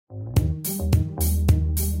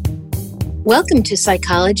Welcome to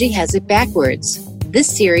Psychology Has It Backwards.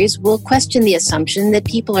 This series will question the assumption that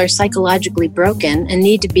people are psychologically broken and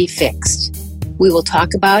need to be fixed. We will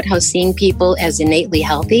talk about how seeing people as innately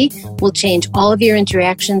healthy will change all of your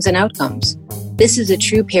interactions and outcomes. This is a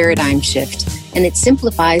true paradigm shift, and it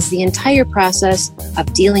simplifies the entire process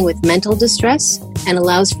of dealing with mental distress and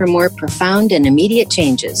allows for more profound and immediate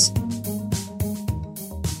changes.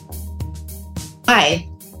 Hi,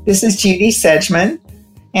 this is Judy Sedgman,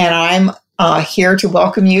 and I'm here to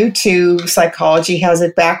welcome you to Psychology Has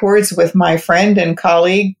It Backwards with my friend and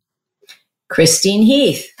colleague, Christine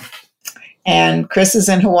Heath. And Chris is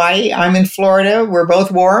in Hawaii. I'm in Florida. We're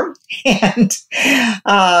both warm. And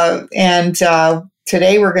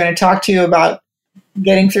today we're going to talk to you about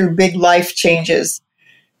getting through big life changes.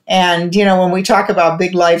 And, you know, when we talk about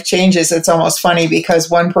big life changes, it's almost funny because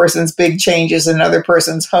one person's big change is another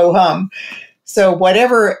person's ho-hum. So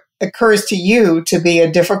whatever occurs to you to be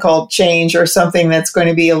a difficult change or something that's going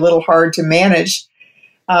to be a little hard to manage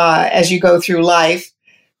as you go through life,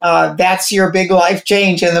 that's your big life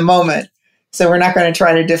change in the moment. So we're not going to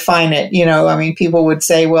try to define it. You know, I mean, people would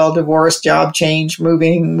say, well, divorce, job change,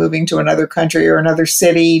 moving to another country or another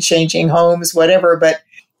city, changing homes, whatever. But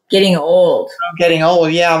getting old,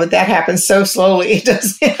 yeah, but that happens so slowly. It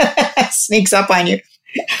does it sneaks up on you.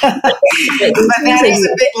 But that is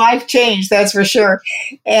a big life change, that's for sure.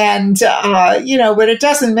 And, but it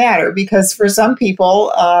doesn't matter because for some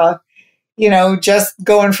people, just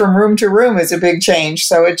going from room to room is a big change.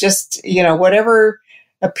 So it just, whatever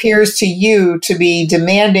appears to you to be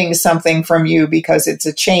demanding something from you because it's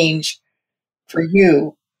a change for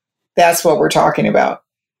you, that's what we're talking about.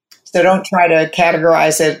 So don't try to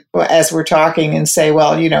categorize it as we're talking and say,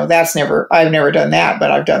 well, I've never done that,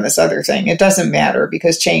 but I've done this other thing. It doesn't matter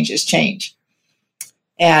because change is change.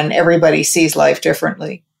 And everybody sees life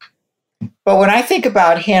differently. But when I think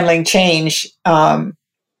about handling change, a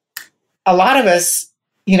lot of us,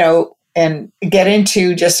 and get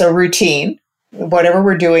into just a routine, whatever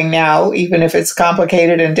we're doing now, even if it's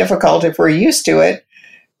complicated and difficult, if we're used to it,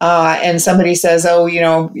 and somebody says, oh,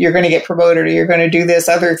 you're going to get promoted or you're going to do this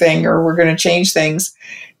other thing or we're going to change things.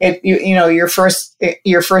 Your first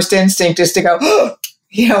instinct is to go,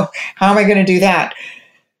 how am I going to do that?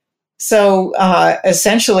 So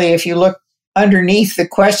essentially, if you look underneath the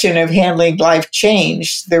question of handling life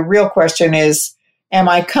change, the real question is, am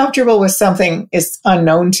I comfortable with something is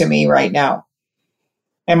unknown to me right now?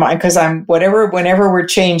 Because whenever we're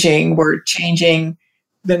changing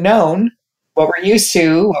the known, what we're used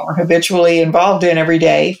to, what we're habitually involved in every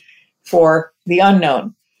day, for the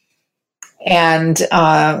unknown. And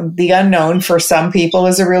the unknown for some people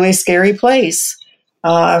is a really scary place.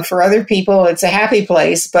 For other people, it's a happy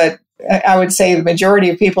place, but I would say the majority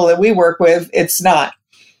of people that we work with, it's not.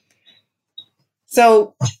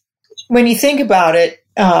 So when you think about it,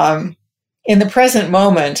 in the present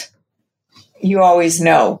moment, you always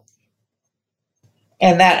know.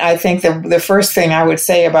 And that, I think, the first thing I would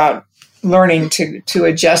say about learning to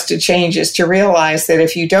adjust to change is to realize that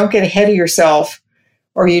if you don't get ahead of yourself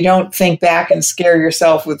or you don't think back and scare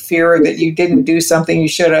yourself with fear that you didn't do something you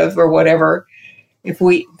should have or whatever,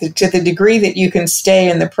 to the degree that you can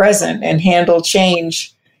stay in the present and handle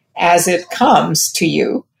change as it comes to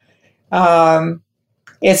you,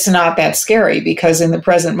 it's not that scary because in the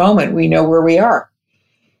present moment, we know where we are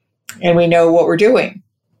and we know what we're doing.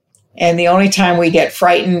 And the only time we get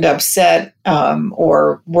frightened, upset,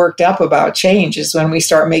 or worked up about change is when we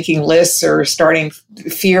start making lists or starting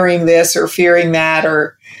fearing this or fearing that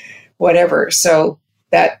or whatever. So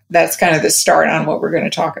that's kind of the start on what we're going to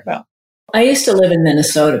talk about. I used to live in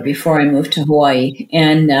Minnesota before I moved to Hawaii.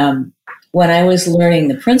 And when I was learning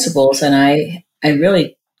the principles, and I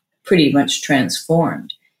really pretty much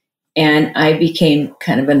transformed. And I became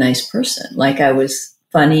kind of a nice person. Like I was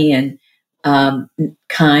funny and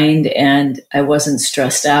kind, and I wasn't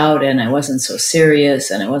stressed out, and I wasn't so serious,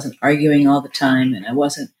 and I wasn't arguing all the time, and I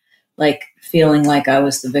wasn't like feeling like I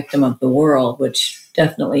was the victim of the world, which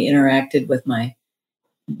definitely interacted with my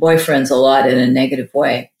boyfriends a lot in a negative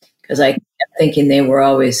way because I kept thinking they were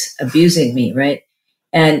always abusing me, right?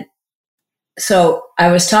 And so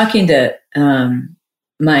I was talking to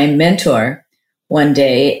my mentor one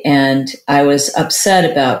day, and I was upset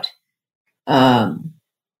about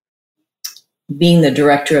being the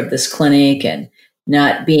director of this clinic and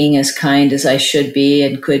not being as kind as I should be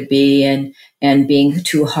and could be, and being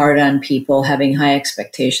too hard on people, having high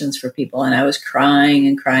expectations for people. And I was crying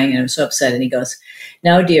and I was so upset. And he goes,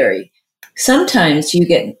 now, dearie, sometimes we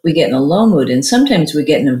get in a low mood, and sometimes we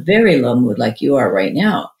get in a very low mood like you are right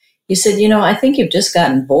now. He said, I think you've just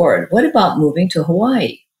gotten bored. What about moving to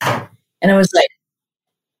Hawaii? And I was like,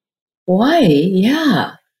 Hawaii,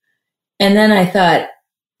 yeah. And then I thought,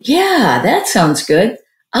 yeah, that sounds good.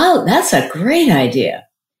 Oh, that's a great idea.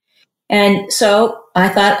 And so I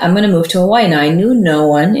thought, I'm going to move to Hawaii. Now, I knew no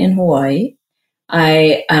one in Hawaii.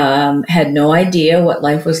 I had no idea what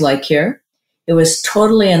life was like here. It was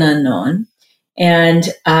totally an unknown. And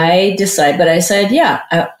I said, yeah,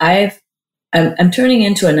 I'm turning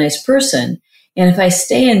into a nice person. And if I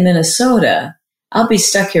stay in Minnesota, I'll be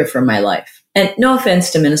stuck here for my life. And no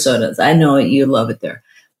offense to Minnesotans. I know you love it there.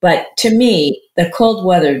 But to me, the cold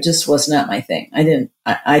weather just was not my thing.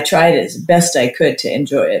 I tried as best I could to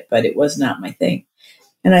enjoy it, but it was not my thing.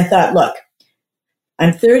 And I thought, look,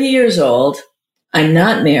 I'm 30 years old. I'm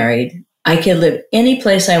not married. I can live any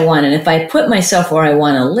place I want. And if I put myself where I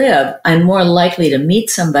want to live, I'm more likely to meet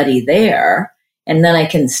somebody there. And then I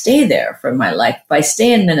can stay there for my life. If I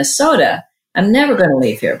stay in Minnesota, I'm never going to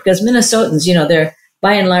leave here because Minnesotans, they're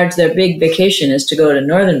by and large, their big vacation is to go to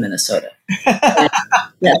northern Minnesota.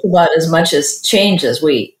 That's about as much as change as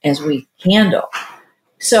we handle.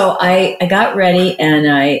 So I got ready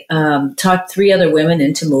and I talked 3 other women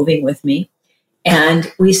into moving with me.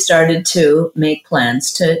 And we started to make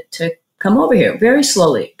plans to come over here very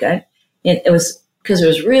slowly. Okay? It was because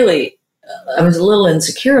I was a little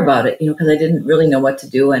insecure about it, because I didn't really know what to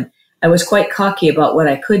do. And I was quite cocky about what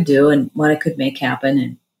I could do and what I could make happen.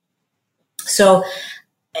 And so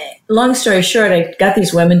long story short, I got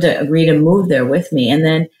these women to agree to move there with me. And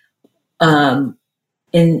then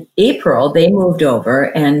in April, they moved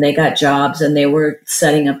over and they got jobs and they were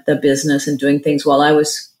setting up the business and doing things while I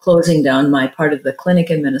was closing down my part of the clinic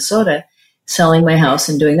in Minnesota, selling my house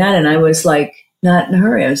and doing that. And I was like, not in a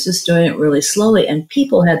hurry. I was just doing it really slowly. And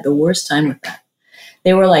people had the worst time with that.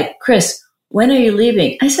 They were like, Chris, when are you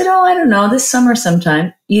leaving? I said, I don't know, this summer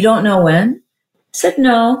sometime. You don't know when? I said,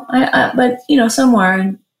 no, but somewhere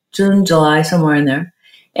in June, July, somewhere in there.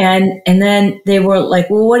 And then they were like,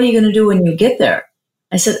 well, what are you going to do when you get there?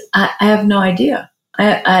 I said, I have no idea.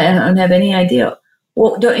 I don't have any idea.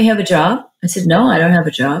 Well, don't you have a job? I said, no, I don't have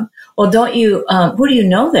a job. Well, don't you, who do you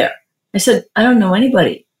know there? I said, I don't know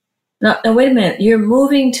anybody. No, wait a minute. You're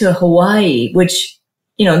moving to Hawaii, which,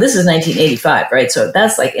 this is 1985, right? So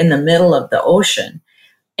that's like in the middle of the ocean.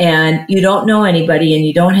 And you don't know anybody and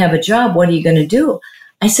you don't have a job. What are you going to do?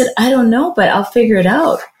 I said, I don't know, but I'll figure it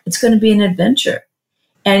out. It's going to be an adventure.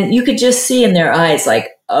 And you could just see in their eyes like,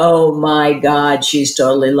 oh my God, she's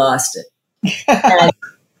totally lost it.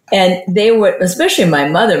 And they were, especially my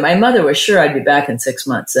mother was sure I'd be back in 6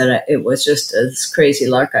 months, that it was just this crazy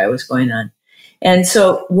lark I was going on. And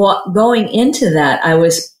so going into that,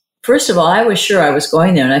 first of all, I was sure I was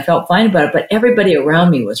going there and I felt fine about it, but everybody around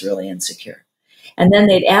me was really insecure. And then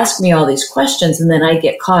they'd ask me all these questions and then I'd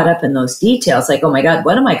get caught up in those details like, oh my God,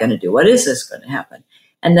 what am I going to do? What is this going to happen?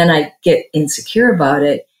 And then I'd get insecure about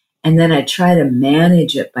it. And then I'd try to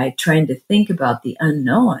manage it by trying to think about the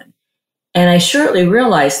unknown. And I shortly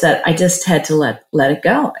realized that I just had to let it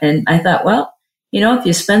go. And I thought, well, if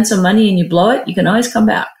you spend some money and you blow it, you can always come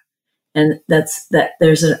back. And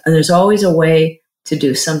there's always a way to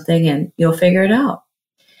do something and you'll figure it out.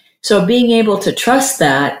 So being able to trust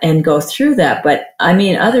that and go through that. But I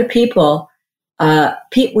mean, other people,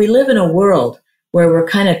 we live in a world where we're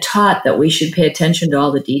kind of taught that we should pay attention to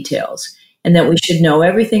all the details and that we should know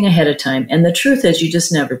everything ahead of time. And the truth is you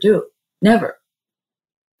just never do. Never.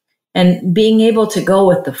 And being able to go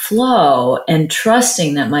with the flow and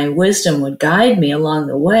trusting that my wisdom would guide me along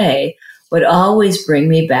the way would always bring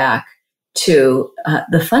me back to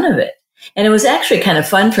the fun of it. And it was actually kind of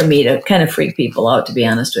fun for me to kind of freak people out, to be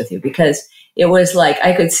honest with you, because it was like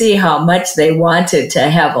I could see how much they wanted to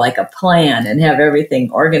have like a plan and have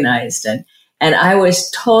everything organized. And I was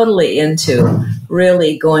totally into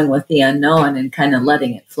really going with the unknown and kind of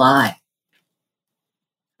letting it fly.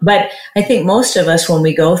 But I think most of us, when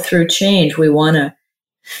we go through change, we want to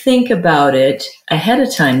think about it ahead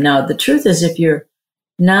of time. Now, the truth is, if you've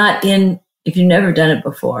never done it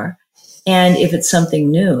before, and if it's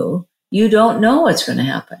something new, you don't know what's going to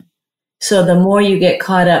happen. So the more you get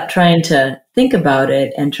caught up trying to think about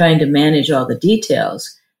it and trying to manage all the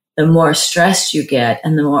details, the more stressed you get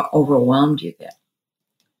and the more overwhelmed you get.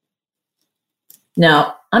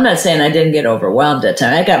 Now, I'm not saying I didn't get overwhelmed at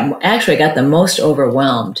times. I got the most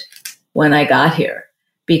overwhelmed when I got here,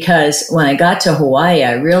 because when I got to Hawaii,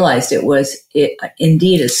 I realized it was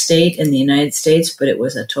indeed a state in the United States, but it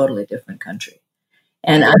was a totally different country.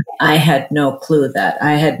 And I had no clue that.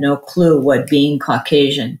 I had no clue what being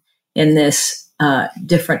Caucasian in this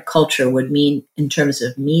different culture would mean in terms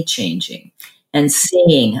of me changing and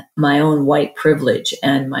seeing my own white privilege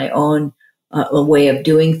and my own way of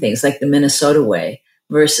doing things, like the Minnesota way,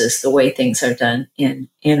 versus the way things are done in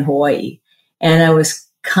Hawaii. And I was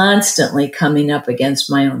constantly coming up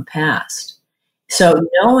against my own past. So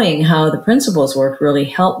knowing how the principles work really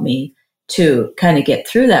helped me to kind of get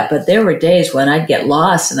through that. But there were days when I'd get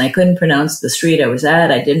lost and I couldn't pronounce the street I was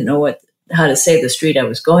at. I didn't know how to say the street I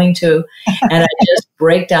was going to. And I'd just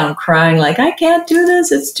break down crying like, I can't do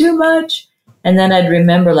this. It's too much. And then I'd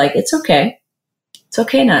remember like, it's okay. It's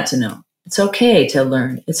okay not to know. It's okay to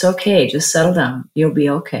learn. It's okay. Just settle down. You'll be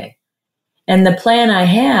okay. And the plan I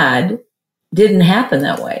had didn't happen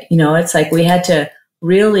that way. It's like we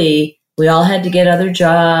all had to get other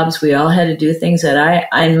jobs. We all had to do things that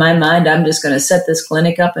in my mind, I'm just going to set this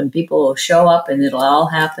clinic up and people will show up and it'll all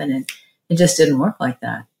happen. And it just didn't work like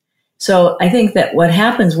that. So I think that what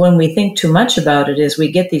happens when we think too much about it is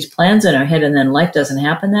we get these plans in our head and then life doesn't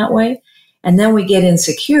happen that way. And then we get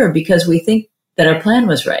insecure because we think that our plan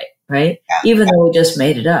was right? Yeah. Even though we just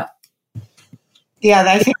made it up. Yeah,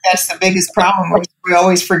 I think that's the biggest problem. We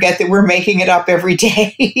always forget that we're making it up every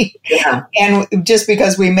day. Yeah. And just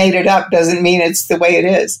because we made it up doesn't mean it's the way it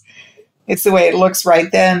is. It's the way it looks right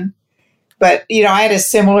then. But, I had a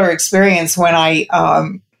similar experience when I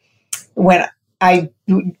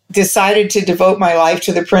decided to devote my life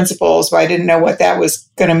to the principles, but I didn't know what that was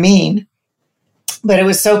going to mean. But it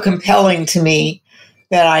was so compelling to me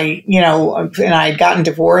that and I had gotten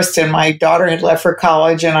divorced and my daughter had left for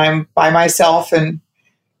college and I'm by myself and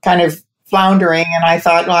kind of floundering. And I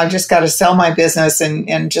thought, well, I've just got to sell my business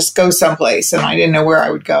and just go someplace. And I didn't know where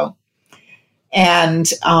I would go. And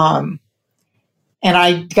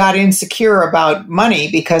I got insecure about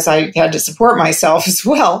money because I had to support myself as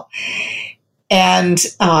well. And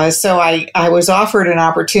so I was offered an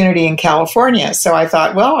opportunity in California. So I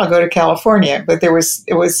thought, well, I'll go to California. But it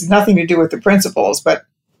was nothing to do with the principles. But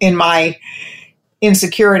in my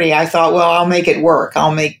insecurity, I thought, well, I'll make it work.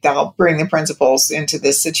 I'll bring the principles into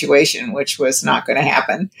this situation, which was not going to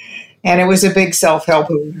happen. And it was a big self-help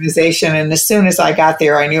organization. And as soon as I got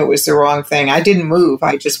there, I knew it was the wrong thing. I didn't move.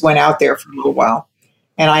 I just went out there for a little while.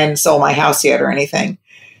 And I hadn't sold my house yet or anything.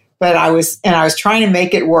 But I was trying to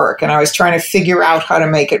make it work, and I was trying to figure out how to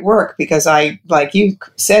make it work because like you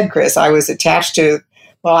said, Chris, I was attached to,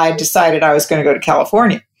 I decided I was going to go to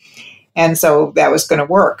California. And so that was going to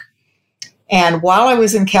work. And while I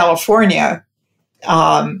was in California,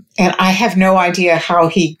 and I have no idea how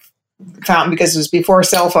he found, because it was before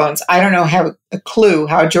cell phones, I don't know, have a clue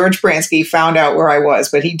how George Pransky found out where I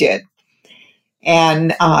was, but he did.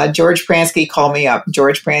 And George Pransky called me up.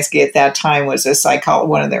 George Pransky at that time was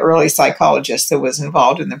one of the early psychologists that was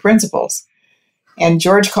involved in the principles. And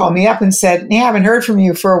George called me up and said, I haven't heard from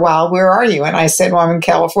you for a while. Where are you? And I said, well, I'm in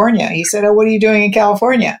California. He said, oh, what are you doing in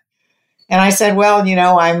California? And I said, well,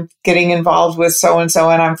 I'm getting involved with so-and-so,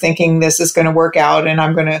 and I'm thinking this is going to work out, and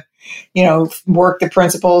I'm going to, work the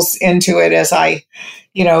principles into it as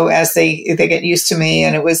as they get used to me.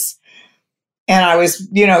 And I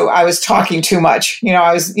was talking too much.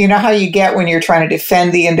 I was, how you get when you're trying to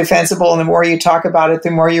defend the indefensible, and the more you talk about it,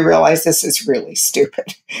 the more you realize this is really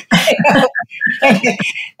stupid.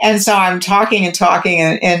 And so I'm talking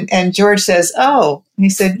and George says, oh, he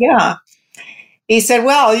said, yeah. He said,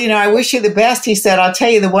 well, I wish you the best. He said, I'll tell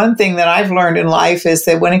you the one thing that I've learned in life is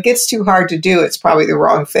that when it gets too hard to do, it's probably the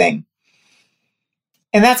wrong thing.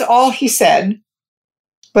 And that's all he said,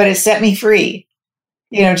 but it set me free.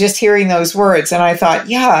 Just hearing those words. And I thought,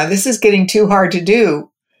 yeah, this is getting too hard to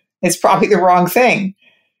do. It's probably the wrong thing.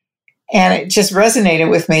 And it just resonated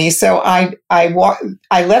with me. So I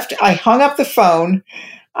left, I hung up the phone.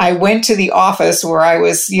 I went to the office where I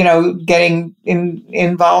was, getting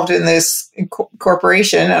involved in this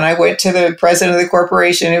corporation. And I went to the president of the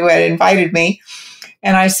corporation who had invited me.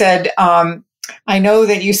 And I said, I know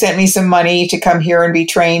that you sent me some money to come here and be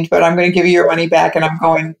trained, but I'm going to give you your money back and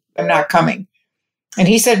I'm not coming. And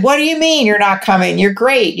he said, what do you mean you're not coming? You're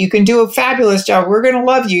great. You can do a fabulous job. We're going to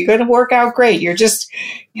love you. You're going to work out great. You're just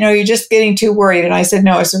getting too worried. And I said,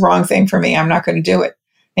 no, it's the wrong thing for me. I'm not going to do it.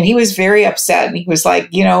 And he was very upset. And he was like,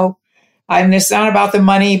 it's not about the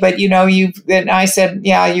money, but and I said,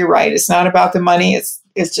 yeah, you're right. It's not about the money. It's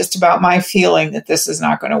just about my feeling that this is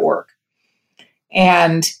not going to work.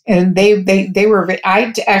 And they were,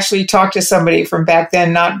 I actually talked to somebody from back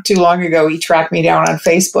then, not too long ago. He tracked me down on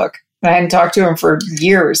Facebook. I hadn't talked to him for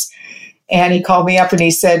years. And he called me up and he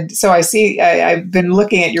said, so I see, I've been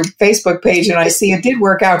looking at your Facebook page and I see it did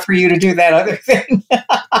work out for you to do that other thing.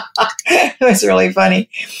 It was really funny.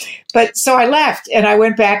 But so I left and I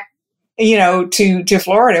went back, to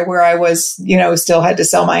Florida where I was, still had to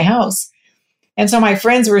sell my house. And so my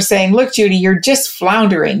friends were saying, look, Judy, you're just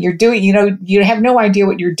floundering. You're doing, you have no idea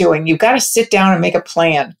what you're doing. You've got to sit down and make a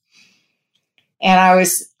plan. And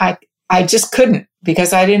I just couldn't,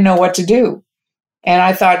 because I didn't know what to do. And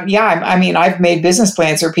I thought, I've made business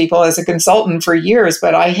plans for people as a consultant for years,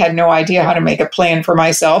 but I had no idea how to make a plan for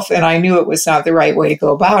myself. And I knew it was not the right way to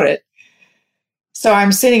go about it. So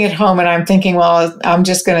I'm sitting at home and I'm thinking, well, I'm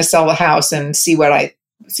just going to sell the house and see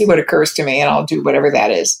what occurs to me, and I'll do whatever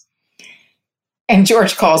that is. And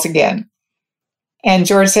George calls again. And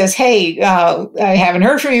George says, hey, I haven't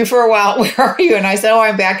heard from you for a while. Where are you? And I said,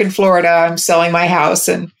 I'm back in Florida. I'm selling my house.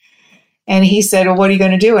 And he said, well, what are you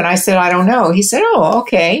going to do? And I said, I don't know. He said, oh,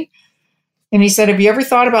 okay. And he said, have you ever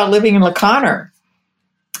thought about living in La Conner?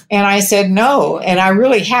 And I said, no. And I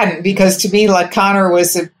really hadn't, because to me, La Conner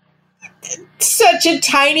was such a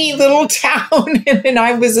tiny little town. And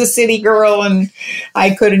I was a city girl, and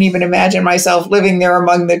I couldn't even imagine myself living there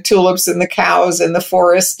among the tulips and the cows and the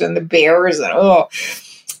forest and the bears.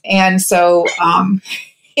 And so,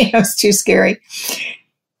 it's too scary.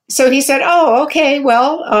 So he said, oh, okay,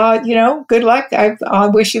 well, good luck. I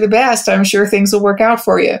wish you the best. I'm sure things will work out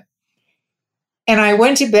for you. And I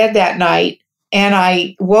went to bed that night, and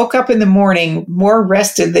I woke up in the morning more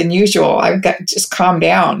rested than usual. I got just calmed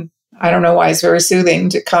down. I don't know why. It's very soothing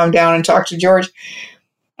to calm down and talk to George.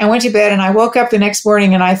 I went to bed, and I woke up the next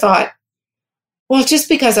morning, and I thought, well, just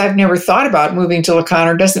because I've never thought about moving to La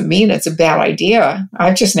Conner doesn't mean it's a bad idea.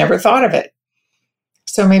 I've just never thought of it.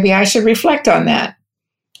 So maybe I should reflect on that.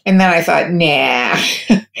 And then I thought, nah.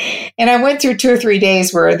 And I went through 2 or 3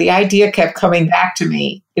 days where the idea kept coming back to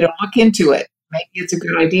me. Look into it. Maybe it's a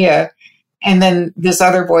good idea. And then this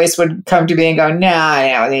other voice would come to me and go,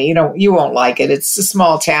 nah, you won't like it. It's a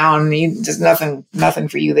small town. There's nothing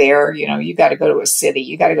for you there. You got to go to a city.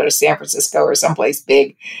 You got to go to San Francisco or someplace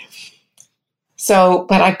big. So,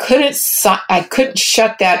 but I couldn't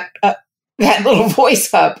shut that little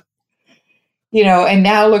voice up. And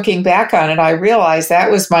now looking back on it, I realize that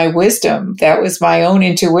was my wisdom. That was my own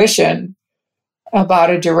intuition about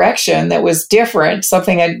a direction that was different,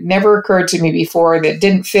 something had never occurred to me before, that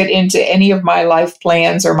didn't fit into any of my life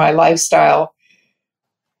plans or my lifestyle.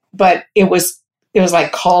 But it was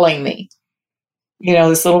like calling me.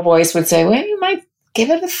 This little voice would say, well, you might give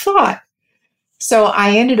it a thought. So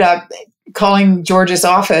I ended up calling George's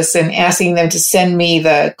office and asking them to send me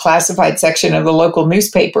the classified section of the local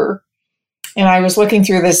newspaper. And I was looking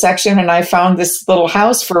through this section, and I found this little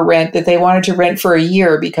house for rent that they wanted to rent for a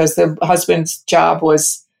year, because the husband's job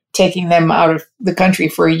was taking them out of the country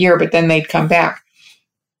for a year, but then they'd come back.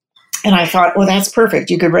 And I thought, well, that's perfect.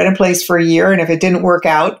 You could rent a place for a year, and if it didn't work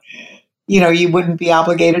out, you wouldn't be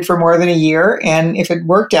obligated for more than a year. And if it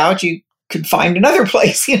worked out, you could find another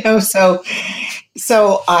place,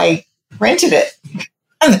 So I rented it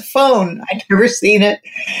on the phone. I'd never seen it.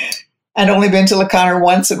 I'd only been to La Conner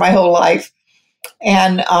once in my whole life.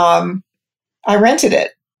 And I rented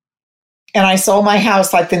it, and I sold my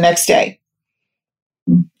house like the next day.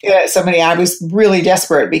 I was really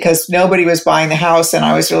desperate because nobody was buying the house, and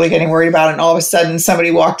I was really getting worried about it. And all of a sudden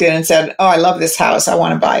somebody walked in and said, oh, I love this house. I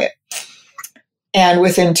want to buy it. And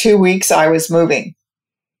within 2 weeks I was moving,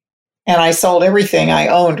 and I sold everything I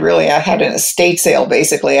owned. Really, I had an estate sale.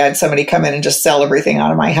 Basically, I had somebody come in and just sell everything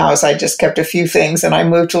out of my house. I just kept a few things, and I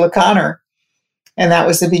moved to La Conner. And that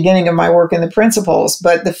was the beginning of my work in the principles.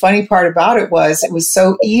 But the funny part about it was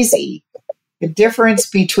so easy. The difference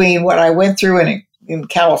between what I went through in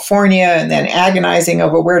California, and then agonizing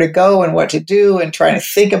over where to go and what to do, and trying to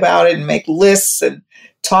think about it and make lists and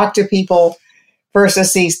talk to people,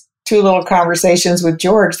 versus these 2 little conversations with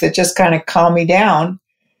George that just kind of calmed me down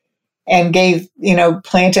and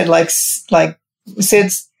planted like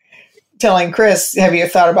Sid's telling Chris, have you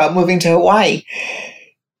thought about moving to Hawaii?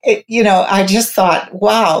 I just thought,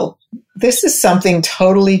 wow, this is something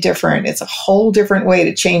totally different. It's a whole different way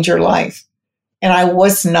to change your life. And I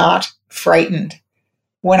was not frightened.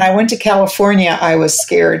 When I went to California, I was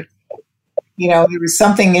scared. There was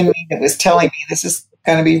something in me that was telling me this is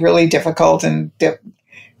going to be really difficult. And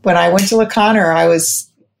when I went to La Conner, it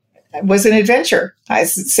was an adventure.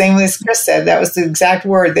 Same as Chris said, that was the exact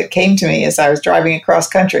word that came to me as I was driving across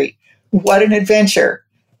country. What an adventure.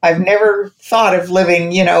 I've never thought of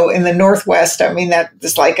living, in the Northwest. I mean, that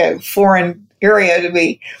is like a foreign area to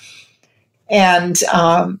me. And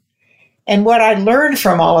what I learned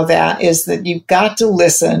from all of that is that you've got to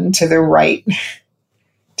listen to the right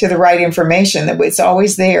information, that it's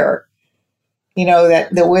always there. That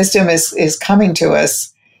the wisdom is coming to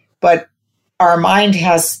us, but our mind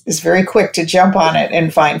is very quick to jump on it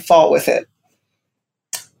and find fault with it.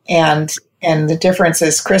 And the difference,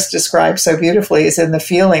 as Chris described so beautifully, is in the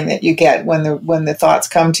feeling that you get when the thoughts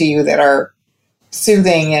come to you that are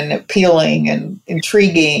soothing and appealing and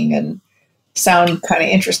intriguing and sound kind of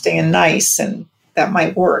interesting and nice. And that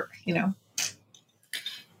might work,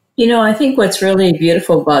 I think what's really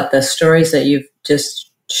beautiful about the stories that you've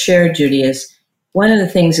just shared, Judy, is one of the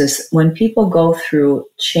things is when people go through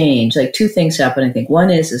change, like two things happen, I think. One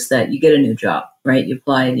is that you get a new job, right? You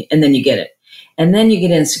apply and then you get it. And then you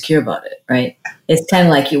get insecure about it, right? It's kind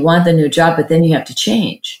of like you want the new job, but then you have to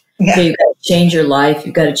change. Yeah. So you've got to change your life.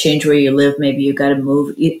 You've got to change where you live. Maybe you've got to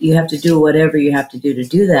move. You have to do whatever you have to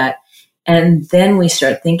do that. And then we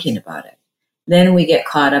start thinking about it. Then we get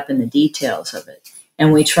caught up in the details of it.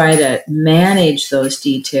 And we try to manage those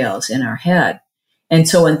details in our head. And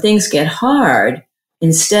so when things get hard,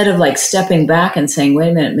 instead of like stepping back and saying, wait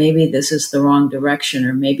a minute, maybe this is the wrong direction,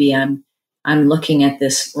 or maybe I'm looking at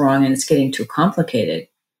this wrong and it's getting too complicated,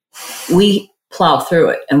 we plow through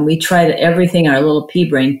it and we try to everything our little pea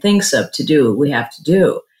brain thinks of to do, we have to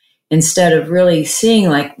do, instead of really seeing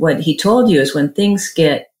like what he told you is when things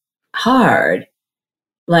get hard,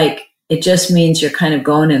 like it just means you're kind of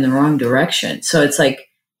going in the wrong direction. So it's like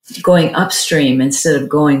going upstream instead of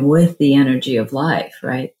going with the energy of life,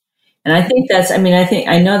 right? And I think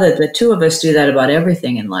I know that the two of us do that about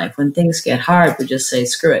everything in life. When things get hard, we just say,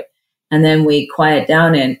 screw it. And then we quiet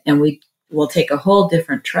down and we will take a whole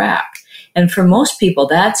different track. And for most people,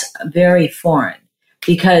 that's very foreign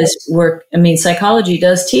because psychology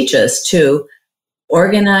does teach us to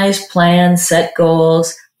organize, plan, set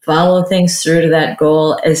goals, follow things through to that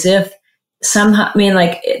goal as if somehow,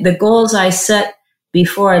 the goals I set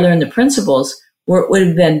before I learned the principles would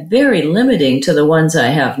have been very limiting to the ones I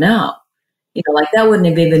have now. That wouldn't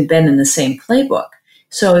have even been in the same playbook.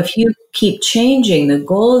 So if you keep changing, the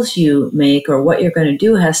goals you make or what you're going to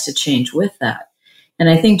do has to change with that. And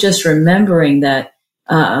I think just remembering that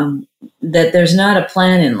that there's not a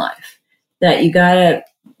plan in life, that you got to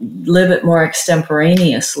live it more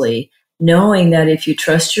extemporaneously, knowing that if you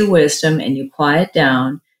trust your wisdom and you quiet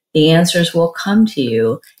down, the answers will come to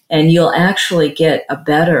you and you'll actually get a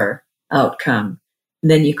better outcome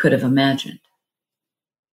than you could have imagined.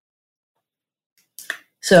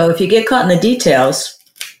 So if you get caught in the details,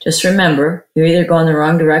 just remember, you're either going the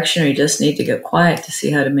wrong direction or you just need to get quiet to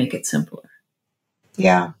see how to make it simpler.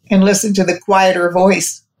 Yeah, and listen to the quieter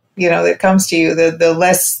voice, that comes to you, the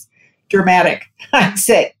less dramatic, I'd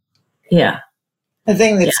say. Yeah. The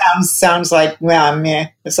thing that sounds like,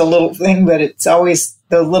 it's a little thing, but it's always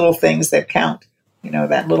the little things that count,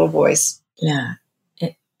 that little voice. Yeah.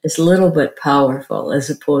 It's little but powerful as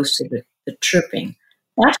opposed to the tripping.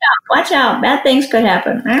 Watch out, bad things could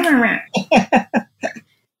happen.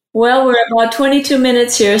 Well, we're about 22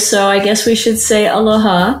 minutes here, so I guess we should say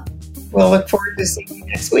aloha. We'll look forward to seeing you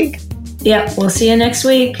next week. Yeah, we'll see you next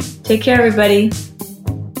week. Take care, everybody.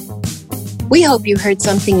 We hope you heard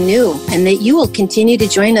something new and that you will continue to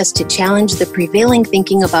join us to challenge the prevailing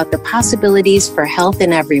thinking about the possibilities for health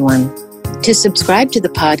in everyone. To subscribe to the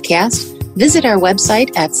podcast, visit our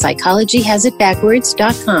website at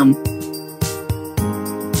psychologyhasitbackwards.com.